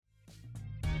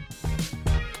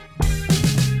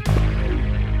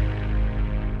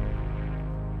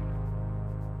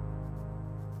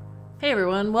Hey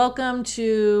everyone, welcome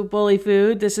to Bully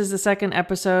Food. This is the second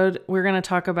episode. We're going to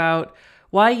talk about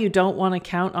why you don't want to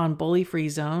count on bully-free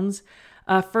zones.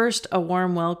 First, a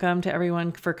warm welcome to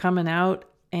everyone for coming out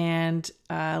and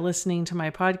listening to my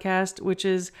podcast, which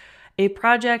is a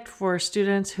project for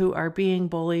students who are being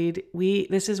bullied.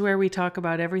 This is where we talk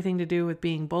about everything to do with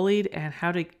being bullied and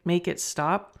how to make it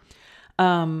stop.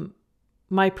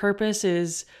 My purpose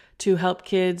is to help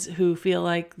kids who feel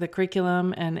like the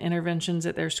curriculum and interventions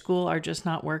at their school are just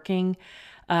not working.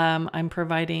 I'm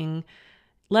providing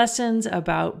lessons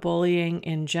about bullying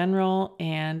in general,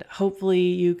 and hopefully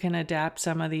you can adapt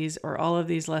some of these or all of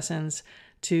these lessons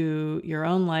to your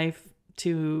own life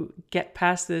to get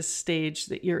past this stage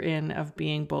that you're in of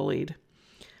being bullied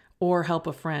or help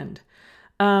a friend.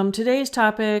 Today's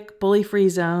topic, bully-free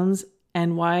zones,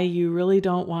 and why you really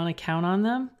don't want to count on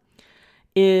them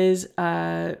is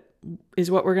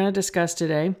what we're going to discuss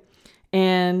today.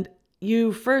 And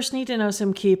you first need to know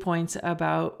some key points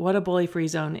about what a bully-free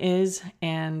zone is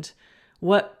and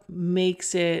what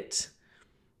makes it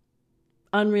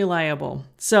unreliable.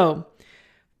 So,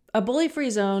 a bully-free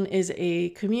zone is a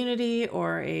community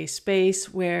or a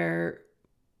space where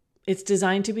it's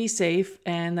designed to be safe,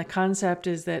 and the concept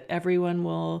is that everyone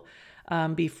will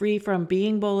be free from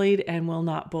being bullied and will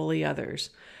not bully others.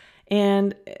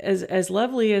 And as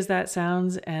lovely as that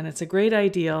sounds, and it's a great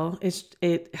ideal,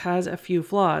 it has a few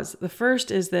flaws. The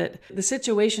first is that the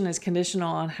situation is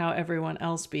conditional on how everyone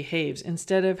else behaves,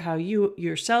 instead of how you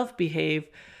yourself behave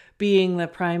being the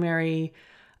primary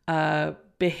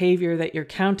behavior that you're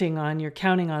counting on. You're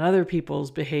counting on other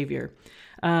people's behavior.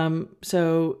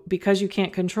 So because you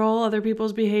can't control other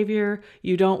people's behavior,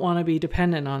 you don't want to be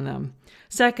dependent on them.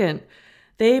 Second,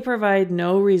 they provide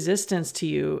no resistance to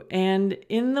you. And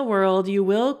in the world, you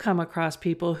will come across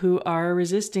people who are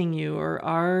resisting you or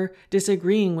are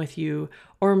disagreeing with you,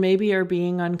 or maybe are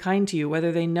being unkind to you,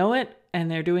 whether they know it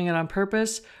and they're doing it on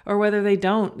purpose, or whether they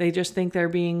don't. They just think they're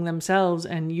being themselves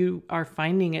and you are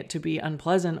finding it to be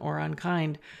unpleasant or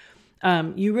unkind.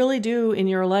 You really do in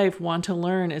your life want to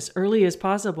learn as early as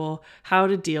possible how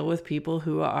to deal with people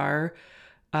who are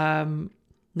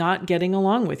not getting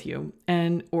along with you,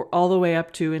 or all the way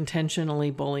up to intentionally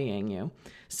bullying you.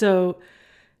 So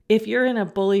if you're in a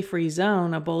bully-free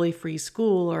zone, a bully-free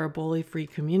school, or a bully-free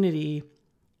community,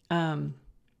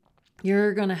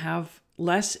 you're going to have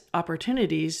less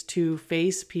opportunities to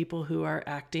face people who are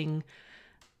acting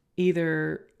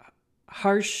either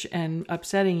harsh and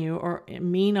upsetting you or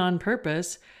mean on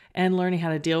purpose, and learning how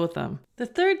to deal with them. The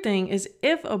third thing is,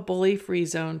 if a bully-free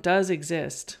zone does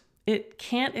exist, it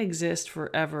can't exist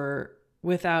forever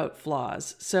without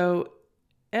flaws. So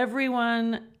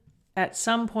everyone at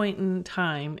some point in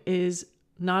time is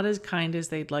not as kind as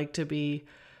they'd like to be,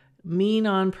 mean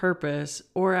on purpose,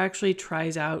 or actually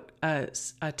tries out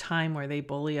a time where they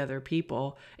bully other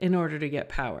people in order to get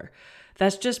power.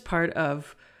 That's just part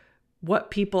of what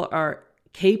people are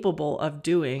capable of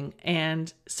doing.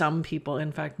 And some people,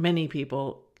 in fact, many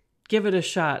people, give it a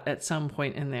shot at some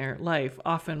point in their life,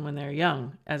 often when they're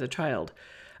young, as a child.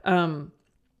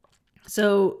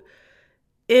 So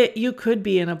you could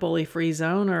be in a bully-free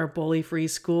zone or a bully-free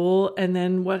school, and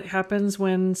then what happens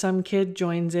when some kid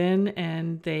joins in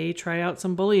and they try out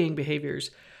some bullying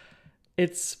behaviors?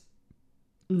 It's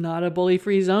not a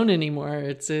bully-free zone anymore.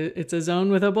 It's a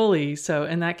zone with a bully.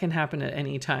 And that can happen at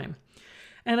any time.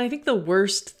 And I think the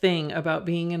worst thing about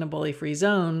being in a bully-free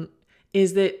zone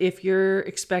is that if you're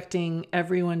expecting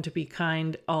everyone to be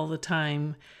kind all the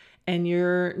time and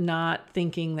you're not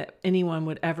thinking that anyone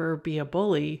would ever be a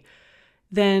bully,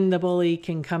 then the bully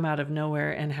can come out of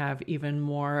nowhere and have even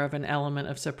more of an element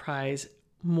of surprise,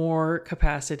 more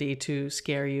capacity to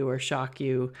scare you or shock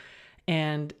you.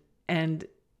 And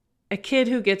a kid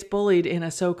who gets bullied in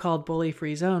a so-called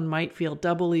bully-free zone might feel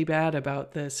doubly bad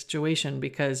about the situation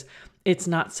because it's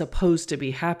not supposed to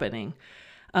be happening.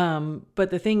 But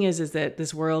the thing is that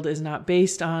this world is not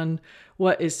based on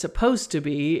what is supposed to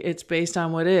be. It's based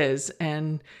on what is.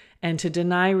 And to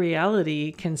deny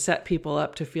reality can set people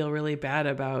up to feel really bad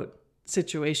about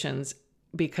situations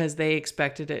because they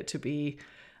expected it to be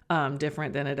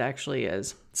different than it actually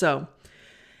is. So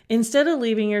instead of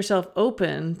leaving yourself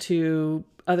open to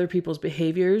other people's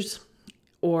behaviors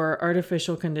or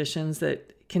artificial conditions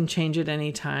that can change at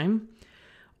any time,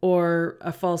 or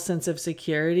a false sense of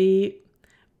security,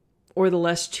 or the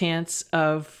less chance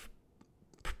of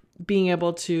being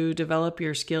able to develop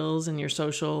your skills and your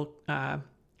social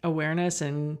awareness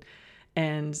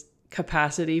and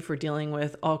capacity for dealing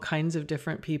with all kinds of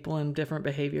different people and different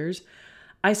behaviors,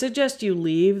 I suggest you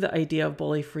leave the idea of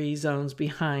bully-free zones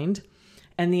behind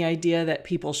and the idea that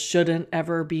people shouldn't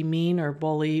ever be mean or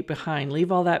bully behind.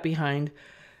 Leave all that behind,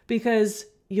 because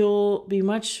you'll be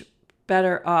much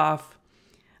better off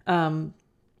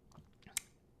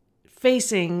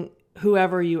facing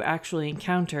whoever you actually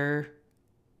encounter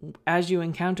as you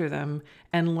encounter them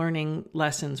and learning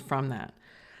lessons from that.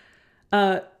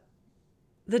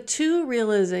 The two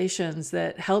realizations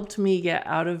that helped me get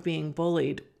out of being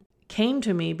bullied came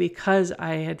to me because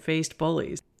I had faced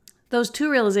bullies. Those two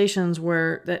realizations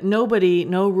were that nobody,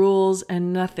 no rules,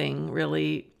 and nothing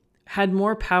really had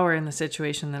more power in the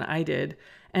situation than I did.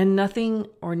 And nothing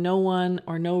or no one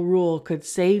or no rule could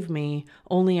save me.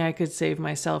 Only I could save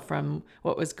myself from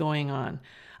what was going on.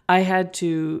 I had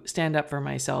to stand up for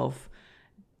myself.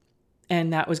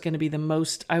 And that was going to be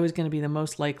I was going to be the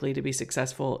most likely to be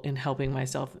successful in helping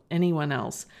myself, anyone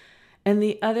else. And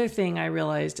the other thing I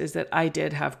realized is that I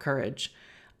did have courage.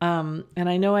 And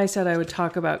I know I said I would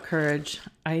talk about courage.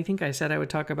 I think I said I would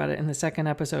talk about it in the second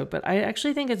episode, but I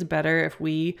actually think it's better if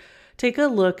we take a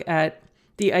look at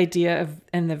the idea of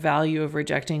and the value of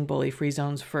rejecting bully-free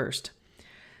zones first.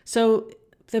 So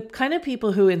the kind of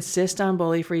people who insist on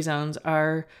bully-free zones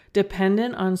are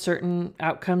dependent on certain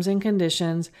outcomes and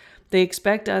conditions. They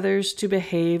expect others to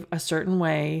behave a certain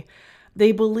way.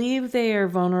 They believe they are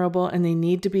vulnerable and they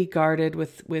need to be guarded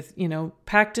with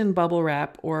packed in bubble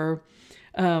wrap or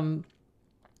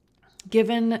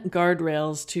given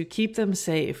guardrails to keep them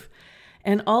safe.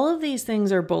 And all of these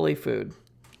things are bully food.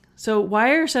 So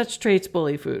why are such traits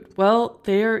bully food? Well,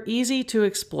 they are easy to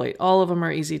exploit. All of them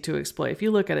are easy to exploit. If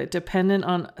you look at it, dependent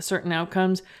on certain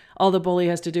outcomes, all the bully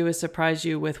has to do is surprise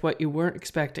you with what you weren't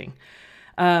expecting.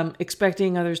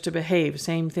 Expecting others to behave,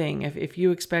 same thing. If you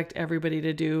expect everybody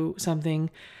to do something,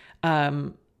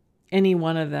 any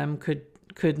one of them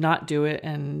could not do it,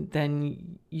 and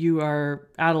then you are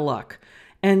out of luck.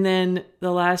 And then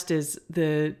the last is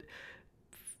the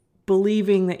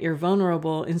believing that you're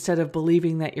vulnerable instead of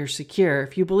believing that you're secure.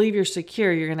 If you believe you're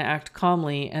secure, you're going to act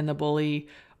calmly, and the bully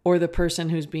or the person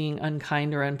who's being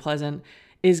unkind or unpleasant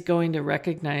is going to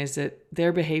recognize that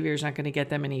their behavior is not going to get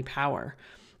them any power.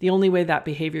 The only way that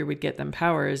behavior would get them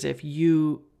power is if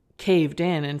you caved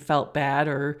in and felt bad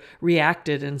or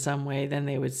reacted in some way, then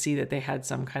they would see that they had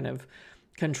some kind of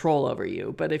control over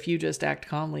you. But if you just act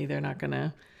calmly, they're not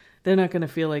going to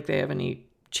feel like they have any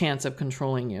chance of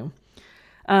controlling you.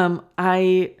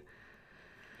 I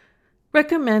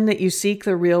recommend that you seek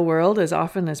the real world as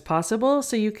often as possible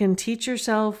so you can teach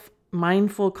yourself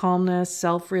mindful calmness,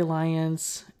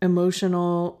 self-reliance,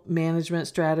 emotional management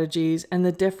strategies, and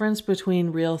the difference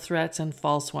between real threats and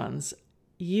false ones.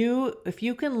 If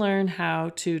you can learn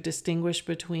how to distinguish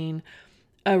between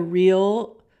a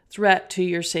real threat to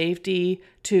your safety,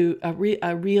 to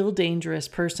a real dangerous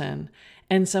person,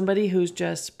 and somebody who's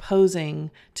just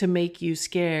posing to make you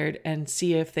scared and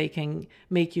see if they can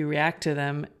make you react to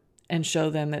them and show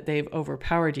them that they've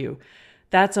overpowered you.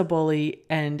 That's a bully.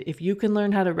 And if you can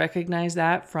learn how to recognize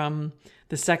that from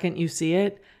the second you see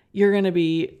it, you're going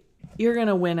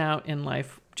to win out in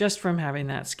life just from having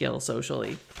that skill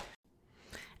socially.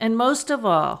 And most of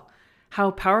all,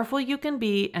 how powerful you can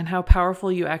be and how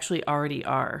powerful you actually already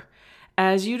are.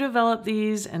 As you develop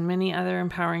these and many other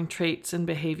empowering traits and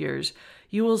behaviors,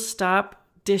 you will stop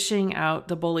dishing out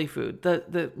the bully food.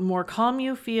 The more calm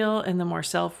you feel and the more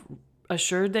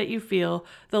self-assured that you feel,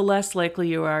 the less likely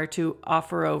you are to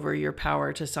offer over your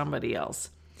power to somebody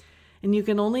else. And you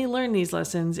can only learn these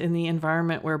lessons in the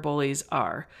environment where bullies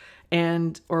are,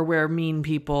 or where mean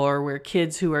people, or where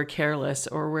kids who are careless,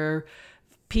 or where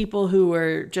people who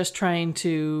are just trying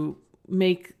to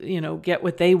get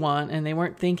what they want, and they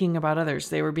weren't thinking about others.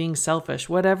 They were being selfish,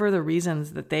 whatever the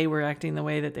reasons that they were acting the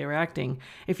way that they were acting.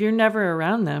 If you're never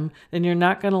around them, then you're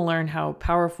not going to learn how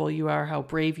powerful you are, how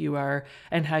brave you are,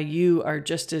 and how you are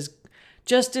just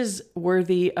as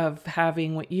worthy of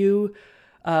having what you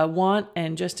want,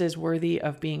 and just as worthy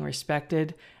of being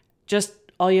respected. Just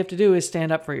all you have to do is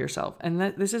stand up for yourself. And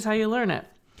this is how you learn it.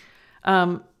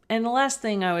 And the last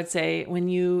thing I would say, when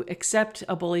you accept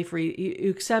you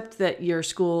accept that your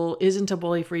school isn't a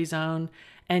bully-free zone,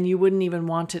 and you wouldn't even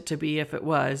want it to be if it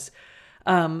was,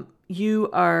 you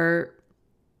are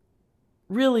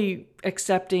really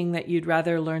accepting that you'd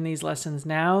rather learn these lessons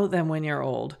now than when you're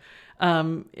old.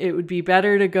 It would be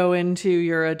better to go into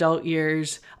your adult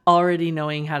years already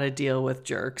knowing how to deal with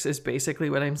jerks, is basically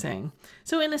what I'm saying.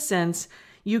 So in a sense,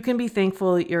 you can be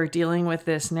thankful that you're dealing with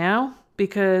this now,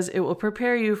 because it will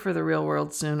prepare you for the real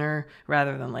world sooner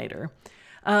rather than later.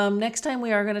 Next time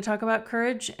we are going to talk about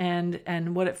courage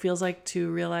and what it feels like to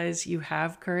realize you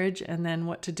have courage, and then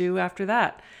what to do after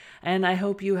that. And I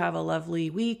hope you have a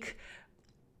lovely week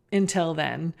until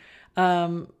then.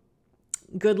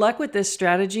 good luck with this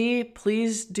strategy.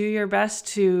 Please do your best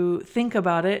to think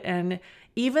about it. And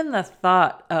even the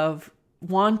thought of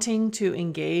wanting to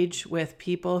engage with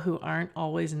people who aren't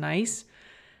always nice,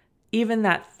 even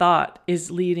that thought is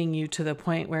leading you to the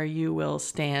point where you will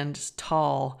stand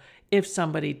tall if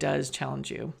somebody does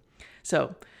challenge you.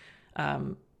 So,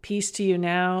 peace to you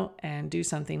now, and do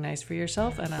something nice for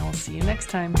yourself, and I will see you next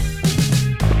time.